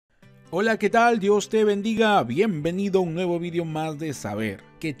Hola, ¿qué tal? Dios te bendiga. Bienvenido a un nuevo vídeo más de SABER.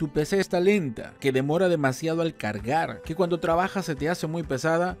 Que tu PC está lenta, que demora demasiado al cargar, que cuando trabajas se te hace muy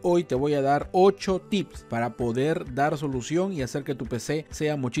pesada. Hoy te voy a dar 8 tips para poder dar solución y hacer que tu PC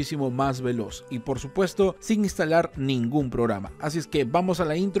sea muchísimo más veloz. Y por supuesto, sin instalar ningún programa. Así es que vamos a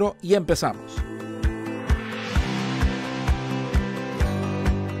la intro y empezamos.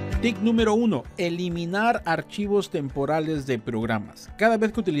 Tip número 1. Eliminar archivos temporales de programas. Cada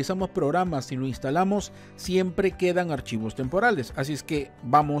vez que utilizamos programas y lo instalamos, siempre quedan archivos temporales. Así es que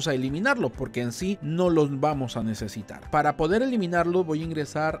vamos a eliminarlos porque en sí no los vamos a necesitar. Para poder eliminarlos voy a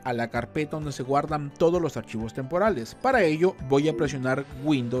ingresar a la carpeta donde se guardan todos los archivos temporales. Para ello voy a presionar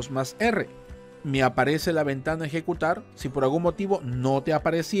Windows más R. Me aparece la ventana ejecutar. Si por algún motivo no te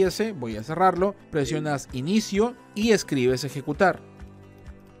apareciese, voy a cerrarlo. Presionas inicio y escribes ejecutar.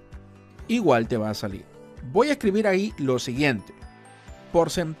 Igual te va a salir. Voy a escribir ahí lo siguiente: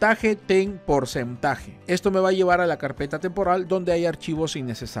 porcentaje ten porcentaje. Esto me va a llevar a la carpeta temporal donde hay archivos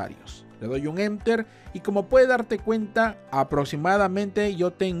innecesarios. Le doy un enter y como puedes darte cuenta, aproximadamente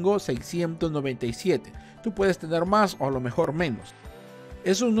yo tengo 697. Tú puedes tener más o a lo mejor menos.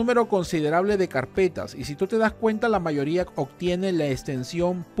 Es un número considerable de carpetas y si tú te das cuenta, la mayoría obtiene la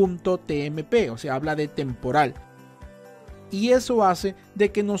extensión .tmp, o sea, habla de temporal. Y eso hace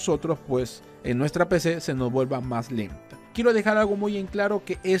de que nosotros pues en nuestra PC se nos vuelva más lenta. Quiero dejar algo muy en claro,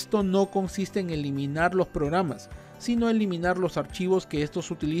 que esto no consiste en eliminar los programas, sino eliminar los archivos que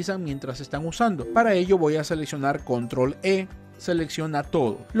estos utilizan mientras están usando. Para ello voy a seleccionar control E, selecciona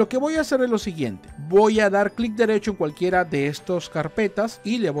todo. Lo que voy a hacer es lo siguiente: voy a dar clic derecho en cualquiera de estas carpetas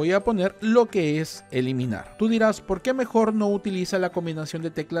y le voy a poner lo que es eliminar. Tú dirás, ¿por qué mejor no utiliza la combinación de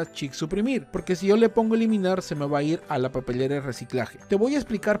teclas Shift suprimir? Porque si yo le pongo eliminar se me va a ir a la papelera de reciclaje. Te voy a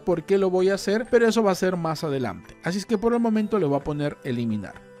explicar por qué lo voy a hacer, pero eso va a ser más adelante. Así es que por el momento le voy a poner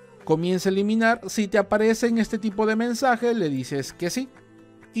eliminar. Comienza a eliminar. Si te aparece en este tipo de mensaje, le dices que sí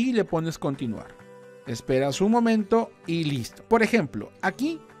y le pones continuar. Esperas un momento y listo. Por ejemplo,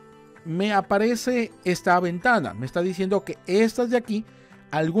 aquí me aparece esta ventana. Me está diciendo que estas de aquí,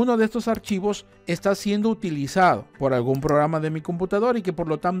 alguno de estos archivos está siendo utilizado por algún programa de mi computador y que por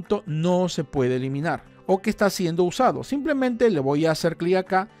lo tanto no se puede eliminar, o que está siendo usado. Simplemente le voy a hacer clic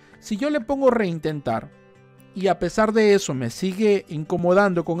acá. Si yo le pongo reintentar y a pesar de eso me sigue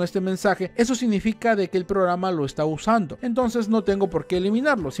incomodando con este mensaje, eso significa de que el programa lo está usando. Entonces no tengo por qué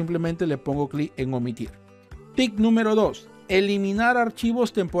eliminarlo, simplemente le pongo clic en omitir. Tip número 2. Eliminar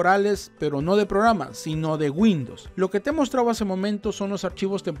archivos temporales, pero no de programas, sino de Windows. Lo que te he mostrado hace momento son los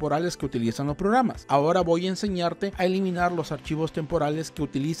archivos temporales que utilizan los programas. Ahora voy a enseñarte a eliminar los archivos temporales que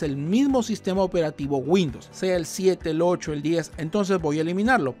utiliza el mismo sistema operativo Windows, sea el 7, el 8, el 10. Entonces voy a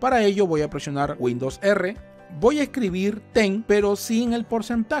eliminarlo. Para ello voy a presionar Windows R. Voy a escribir ten, pero sin el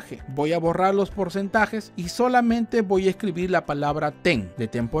porcentaje. Voy a borrar los porcentajes y solamente voy a escribir la palabra ten de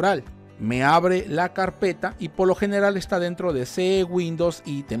temporal. Me abre la carpeta y por lo general está dentro de C, Windows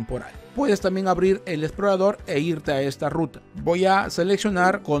y temporal. Puedes también abrir el explorador e irte a esta ruta. Voy a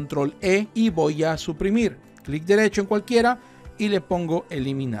seleccionar control E y voy a suprimir. Clic derecho en cualquiera y le pongo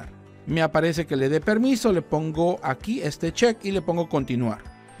eliminar. Me aparece que le dé permiso, le pongo aquí este check y le pongo continuar.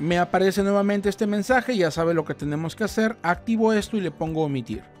 Me aparece nuevamente este mensaje, ya sabe lo que tenemos que hacer. Activo esto y le pongo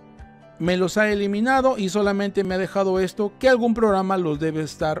omitir. Me los ha eliminado y solamente me ha dejado esto, que algún programa los debe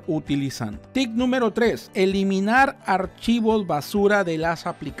estar utilizando. Tip número 3. Eliminar archivos basura de las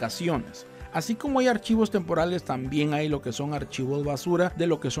aplicaciones. Así como hay archivos temporales, también hay lo que son archivos basura de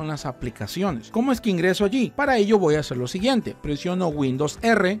lo que son las aplicaciones. ¿Cómo es que ingreso allí? Para ello voy a hacer lo siguiente. Presiono Windows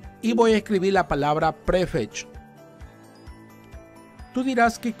R y voy a escribir la palabra prefetch. Tú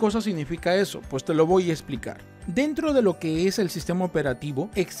dirás, ¿qué cosa significa eso? Pues te lo voy a explicar. Dentro de lo que es el sistema operativo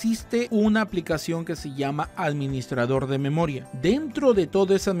existe una aplicación que se llama administrador de memoria. Dentro de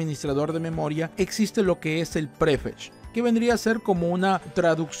todo ese administrador de memoria existe lo que es el prefetch, que vendría a ser como una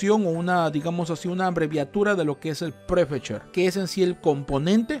traducción o una, digamos así, una abreviatura de lo que es el prefetcher, que es en sí el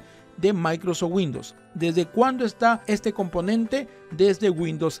componente de Microsoft Windows. ¿Desde cuándo está este componente? Desde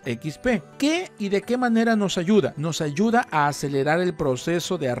Windows XP. ¿Qué y de qué manera nos ayuda? Nos ayuda a acelerar el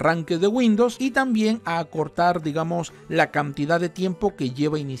proceso de arranques de Windows y también a acortar, digamos, la cantidad de tiempo que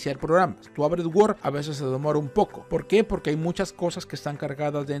lleva a iniciar programas. Tú abres Word, a veces se demora un poco. ¿Por qué? Porque hay muchas cosas que están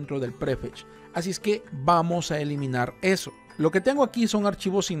cargadas dentro del prefetch. Así es que vamos a eliminar eso. Lo que tengo aquí son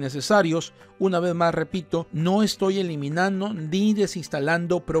archivos innecesarios. Una vez más repito, no estoy eliminando ni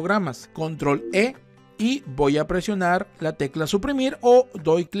desinstalando programas. Control E y voy a presionar la tecla suprimir o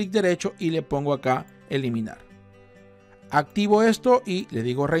doy clic derecho y le pongo acá eliminar. Activo esto y le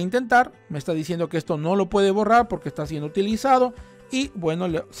digo reintentar. Me está diciendo que esto no lo puede borrar porque está siendo utilizado y bueno,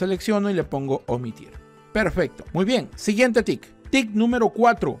 le selecciono y le pongo omitir. Perfecto, muy bien. Siguiente tic. Tic número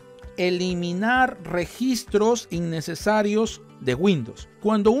 4. Eliminar registros innecesarios de Windows.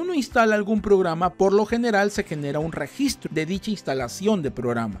 Cuando uno instala algún programa, por lo general se genera un registro de dicha instalación de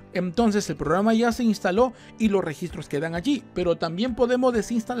programa. Entonces el programa ya se instaló y los registros quedan allí, pero también podemos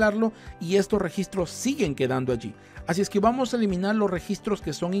desinstalarlo y estos registros siguen quedando allí. Así es que vamos a eliminar los registros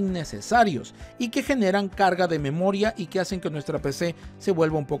que son innecesarios y que generan carga de memoria y que hacen que nuestra PC se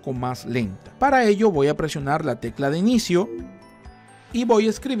vuelva un poco más lenta. Para ello voy a presionar la tecla de inicio y voy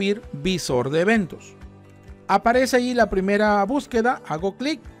a escribir visor de eventos. Aparece ahí la primera búsqueda, hago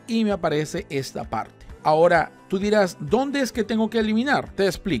clic y me aparece esta parte. Ahora tú dirás, ¿dónde es que tengo que eliminar? Te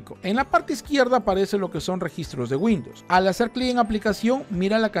explico. En la parte izquierda aparece lo que son registros de Windows. Al hacer clic en aplicación,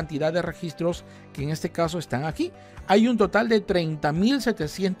 mira la cantidad de registros que en este caso están aquí. Hay un total de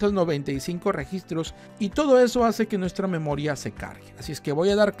 30.795 registros y todo eso hace que nuestra memoria se cargue. Así es que voy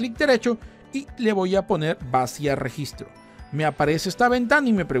a dar clic derecho y le voy a poner vaciar registro. Me aparece esta ventana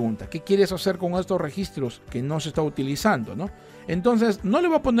y me pregunta, ¿qué quieres hacer con estos registros que no se está utilizando, ¿no? Entonces no le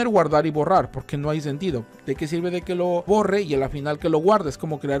voy a poner guardar y borrar porque no hay sentido. ¿De qué sirve de que lo borre y al final que lo guarde? Es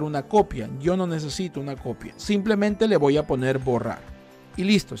como crear una copia. Yo no necesito una copia. Simplemente le voy a poner borrar. Y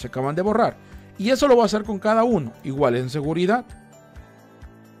listo, se acaban de borrar. Y eso lo voy a hacer con cada uno. Igual en seguridad.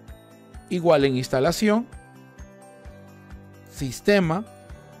 Igual en instalación. Sistema.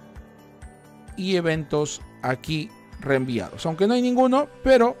 Y eventos aquí reenviados, aunque no hay ninguno,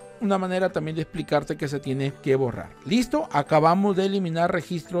 pero una manera también de explicarte que se tiene que borrar. Listo, acabamos de eliminar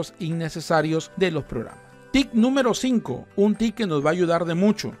registros innecesarios de los programas. Tic número 5, un tic que nos va a ayudar de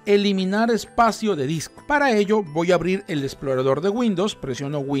mucho, eliminar espacio de disco. Para ello voy a abrir el explorador de Windows,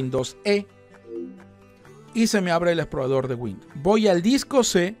 presiono Windows E y se me abre el explorador de Windows. Voy al disco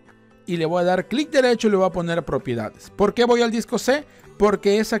C y le voy a dar clic derecho y le voy a poner propiedades. ¿Por qué voy al disco C?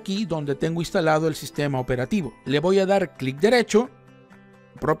 Porque es aquí donde tengo instalado el sistema operativo. Le voy a dar clic derecho,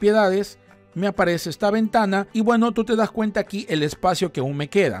 propiedades, me aparece esta ventana y bueno, tú te das cuenta aquí el espacio que aún me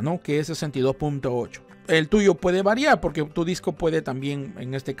queda, ¿no? Que es 62.8. El tuyo puede variar porque tu disco puede también,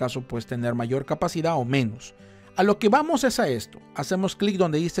 en este caso, pues tener mayor capacidad o menos. A lo que vamos es a esto. Hacemos clic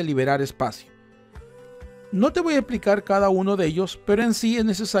donde dice liberar espacio. No te voy a explicar cada uno de ellos, pero en sí es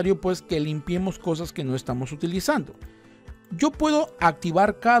necesario pues que limpiemos cosas que no estamos utilizando. Yo puedo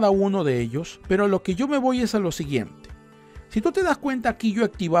activar cada uno de ellos, pero lo que yo me voy es a lo siguiente. Si tú te das cuenta, aquí yo he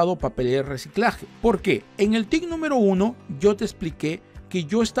activado papelera de reciclaje. ¿Por qué? En el tic número 1 yo te expliqué que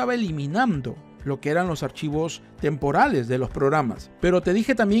yo estaba eliminando lo que eran los archivos temporales de los programas, pero te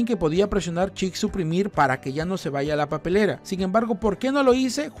dije también que podía presionar Shift suprimir para que ya no se vaya a la papelera. Sin embargo, ¿por qué no lo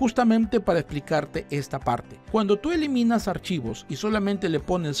hice? Justamente para explicarte esta parte. Cuando tú eliminas archivos y solamente le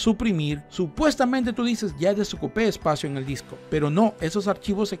pones suprimir, supuestamente tú dices ya desocupé espacio en el disco, pero no, esos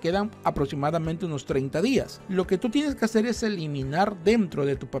archivos se quedan aproximadamente unos 30 días. Lo que tú tienes que hacer es eliminar dentro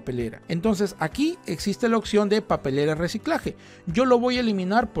de tu papelera. Entonces aquí existe la opción de papelera de reciclaje. Yo lo voy a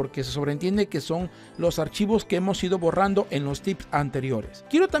eliminar porque se sobreentiende que son los archivos que hemos ido borrando en los tips anteriores.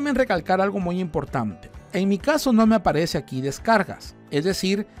 Quiero también recalcar algo muy importante. En mi caso no me aparece aquí descargas, es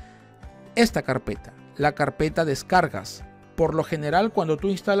decir, esta carpeta, la carpeta descargas. Por lo general, cuando tú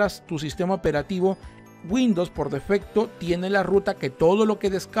instalas tu sistema operativo, Windows por defecto tiene la ruta que todo lo que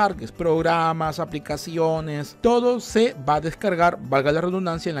descargues, programas, aplicaciones, todo se va a descargar, valga la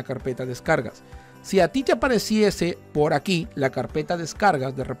redundancia, en la carpeta descargas. Si a ti te apareciese por aquí la carpeta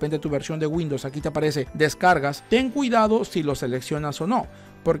descargas, de repente tu versión de Windows aquí te aparece descargas, ten cuidado si lo seleccionas o no,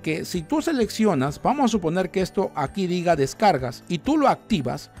 porque si tú seleccionas, vamos a suponer que esto aquí diga descargas y tú lo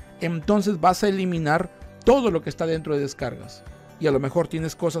activas, entonces vas a eliminar todo lo que está dentro de descargas y a lo mejor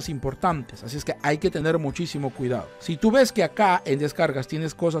tienes cosas importantes, así es que hay que tener muchísimo cuidado. Si tú ves que acá en descargas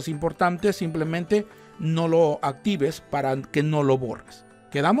tienes cosas importantes, simplemente no lo actives para que no lo borres.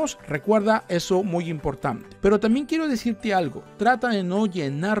 ¿Quedamos? Recuerda eso, muy importante. Pero también quiero decirte algo. Trata de no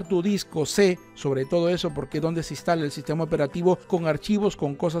llenar tu disco C, sobre todo eso porque es donde se instala el sistema operativo, con archivos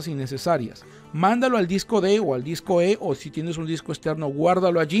con cosas innecesarias. Mándalo al disco D o al disco E, o si tienes un disco externo,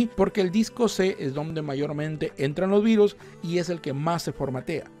 guárdalo allí, porque el disco C es donde mayormente entran los virus y es el que más se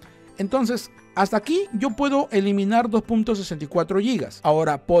formatea. Entonces, hasta aquí yo puedo eliminar 2.64 GB.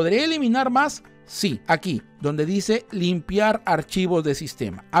 Ahora, ¿podré eliminar más? Sí, aquí, donde dice limpiar archivos de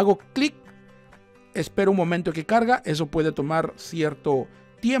sistema. Hago clic, espero un momento que carga, eso puede tomar cierto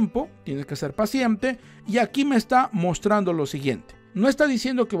tiempo, tienes que ser paciente, y aquí me está mostrando lo siguiente. No está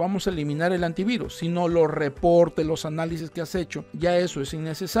diciendo que vamos a eliminar el antivirus, sino los reportes, los análisis que has hecho. Ya eso es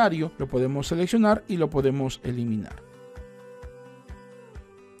innecesario, lo podemos seleccionar y lo podemos eliminar.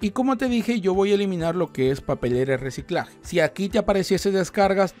 Y como te dije, yo voy a eliminar lo que es papelera y reciclaje. Si aquí te apareciese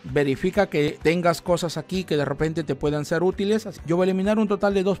descargas, verifica que tengas cosas aquí que de repente te puedan ser útiles. Yo voy a eliminar un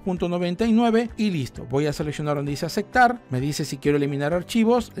total de 2.99 y listo. Voy a seleccionar donde dice aceptar. Me dice si quiero eliminar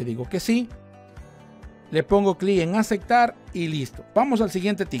archivos. Le digo que sí. Le pongo clic en aceptar y listo. Vamos al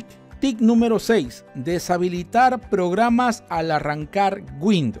siguiente tic. Tic número 6, deshabilitar programas al arrancar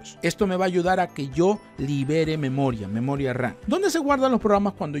Windows. Esto me va a ayudar a que yo libere memoria RAM. ¿Dónde se guardan los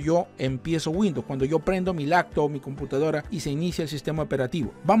programas cuando yo empiezo Windows? Cuando yo prendo mi laptop, mi computadora y se inicia el sistema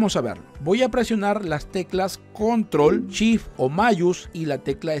operativo. Vamos a verlo. Voy a presionar las teclas Control, Shift o Mayús y la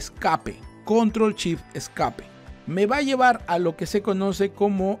tecla Escape. Control, Shift, Escape. Me va a llevar a lo que se conoce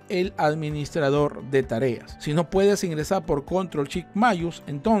como el administrador de tareas. Si no puedes ingresar por Control Shift Mayús,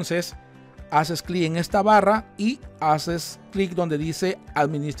 entonces haces clic en esta barra y haces clic donde dice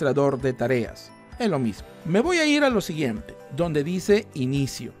administrador de tareas. Es lo mismo. Me voy a ir a lo siguiente, donde dice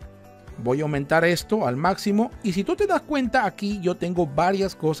inicio. Voy a aumentar esto al máximo y si tú te das cuenta, aquí yo tengo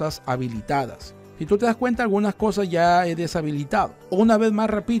varias cosas habilitadas. Si tú te das cuenta, algunas cosas ya he deshabilitado. Una vez más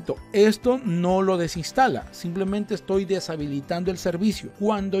repito, esto no lo desinstala, simplemente estoy deshabilitando el servicio.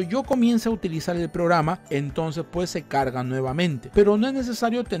 Cuando yo comience a utilizar el programa, entonces pues se carga nuevamente. Pero no es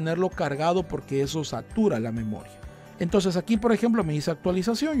necesario tenerlo cargado porque eso satura la memoria. Entonces aquí por ejemplo me dice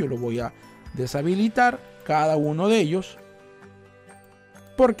actualización, yo lo voy a deshabilitar cada uno de ellos.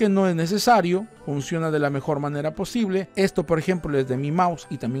 Porque no es necesario, funciona de la mejor manera posible. Esto por ejemplo es de mi mouse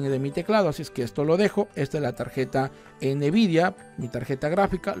y también es de mi teclado, así es que esto lo dejo. Esta es la tarjeta NVIDIA, mi tarjeta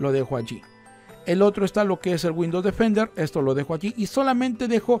gráfica, lo dejo allí. El otro está lo que es el Windows Defender, esto lo dejo allí y solamente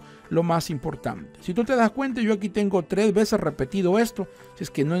dejo lo más importante. Si tú te das cuenta, yo aquí tengo 3 veces repetido esto, si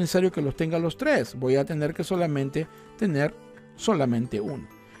es que no es necesario que los tenga los 3, voy a tener que tener solamente uno.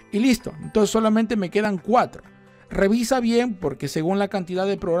 Y listo, entonces solamente me quedan 4. Revisa bien porque según la cantidad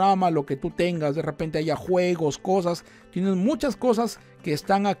de programas, lo que tú tengas, de repente haya juegos, cosas, tienes muchas cosas que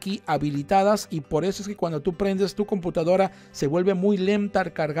están aquí habilitadas y por eso es que cuando tú prendes tu computadora se vuelve muy lenta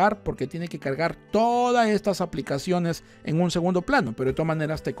al cargar porque tiene que cargar todas estas aplicaciones en un segundo plano, pero de todas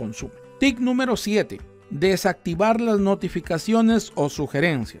maneras te consume. Tic número 7. Desactivar las notificaciones o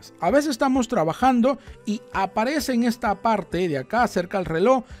sugerencias. A veces estamos trabajando y aparece en esta parte de acá cerca del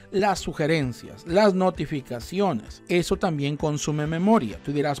reloj las sugerencias, las notificaciones. Eso también consume memoria.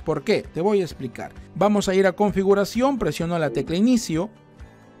 Tú dirás ¿por qué? Te voy a explicar. Vamos a ir a configuración, presiono la tecla inicio.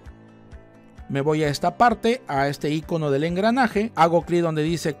 Me voy a esta parte, a este icono del engranaje, hago clic donde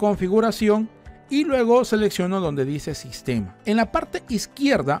dice configuración y luego selecciono donde dice sistema. En la parte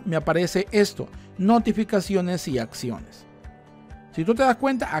izquierda me aparece esto, notificaciones y acciones. Si tú te das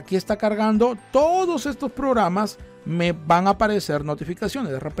cuenta, aquí está cargando todos estos programas, me van a aparecer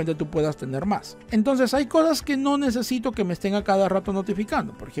notificaciones, de repente tú puedas tener más. Entonces hay cosas que no necesito que me estén a cada rato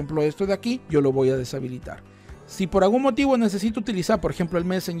notificando. Por ejemplo, esto de aquí yo lo voy a deshabilitar. Si por algún motivo necesito utilizar, por ejemplo, el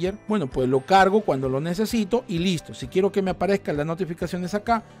Messenger, bueno, pues lo cargo cuando lo necesito y listo. Si quiero que me aparezcan las notificaciones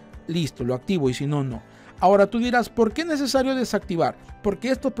acá, listo, lo activo y si no, no. Ahora tú dirás, ¿por qué es necesario desactivar? Porque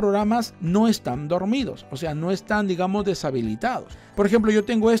estos programas no están dormidos, o sea, no están, digamos, deshabilitados. Por ejemplo, yo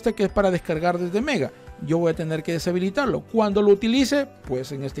tengo este que es para descargar desde Mega. Yo voy a tener que deshabilitarlo. Cuando lo utilice,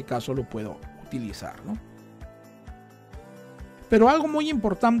 pues en este caso lo puedo utilizar, ¿no? Pero algo muy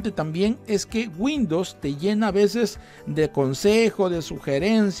importante también es que Windows te llena a veces de consejo, de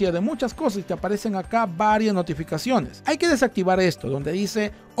sugerencia, de muchas cosas y te aparecen acá varias notificaciones. Hay que desactivar esto donde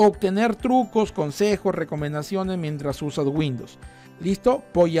dice obtener trucos, consejos, recomendaciones mientras usas Windows. Listo,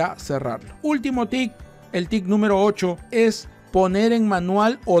 voy a cerrarlo. Último tic, el tic número 8 es poner en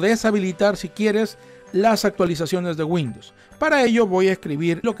manual o deshabilitar si quieres las actualizaciones de Windows. Para ello voy a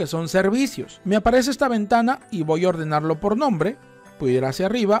escribir lo que son servicios. Me aparece esta ventana y voy a ordenarlo por nombre. Puedo ir hacia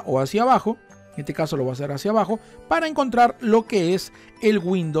arriba o hacia abajo. En este caso lo voy a hacer hacia abajo para encontrar lo que es el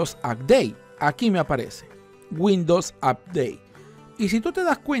Windows Update. Aquí me aparece Windows Update. Y si tú te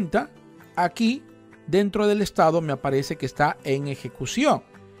das cuenta, aquí dentro del estado me aparece que está en ejecución.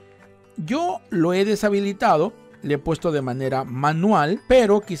 Yo lo he deshabilitado. Le he puesto de manera manual,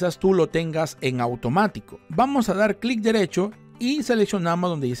 pero quizás tú lo tengas en automático. Vamos a dar clic derecho y seleccionamos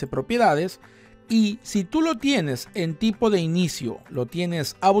donde dice propiedades. Y si tú lo tienes en tipo de inicio, lo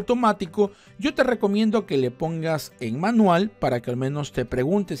tienes automático, yo te recomiendo que le pongas en manual para que al menos te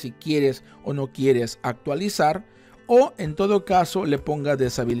pregunte si quieres o no quieres actualizar. O en todo caso le ponga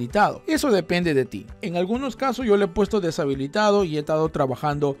deshabilitado. Eso depende de ti. En algunos casos yo le he puesto deshabilitado y he estado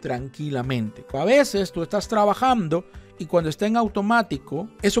trabajando tranquilamente. A veces tú estás trabajando y cuando está en automático,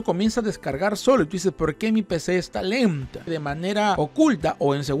 eso comienza a descargar solo y tú dices, ¿por qué mi PC está lenta? De manera oculta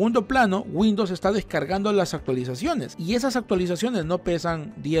o en segundo plano, Windows está descargando las actualizaciones y esas actualizaciones no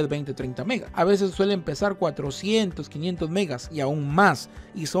pesan 10, 20, 30 megas. A veces suelen pesar 400, 500 megas y aún más,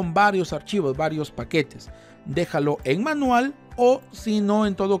 y son varios archivos, varios paquetes. Déjalo en manual o si no,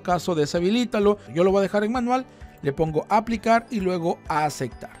 en todo caso deshabilítalo. Yo lo voy a dejar en manual, le pongo aplicar y luego a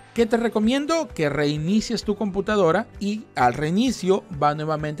aceptar. ¿Qué te recomiendo? Que reinicies tu computadora y al reinicio va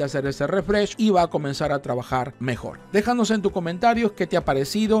nuevamente a hacer ese refresh y va a comenzar a trabajar mejor. Déjanos en tus comentarios qué te ha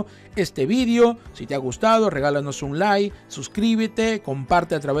parecido este vídeo. Si te ha gustado, regálanos un like, suscríbete,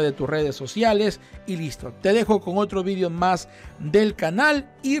 comparte a través de tus redes sociales y listo. Te dejo con otro vídeo más del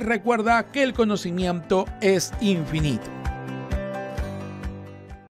canal y recuerda que el conocimiento es infinito.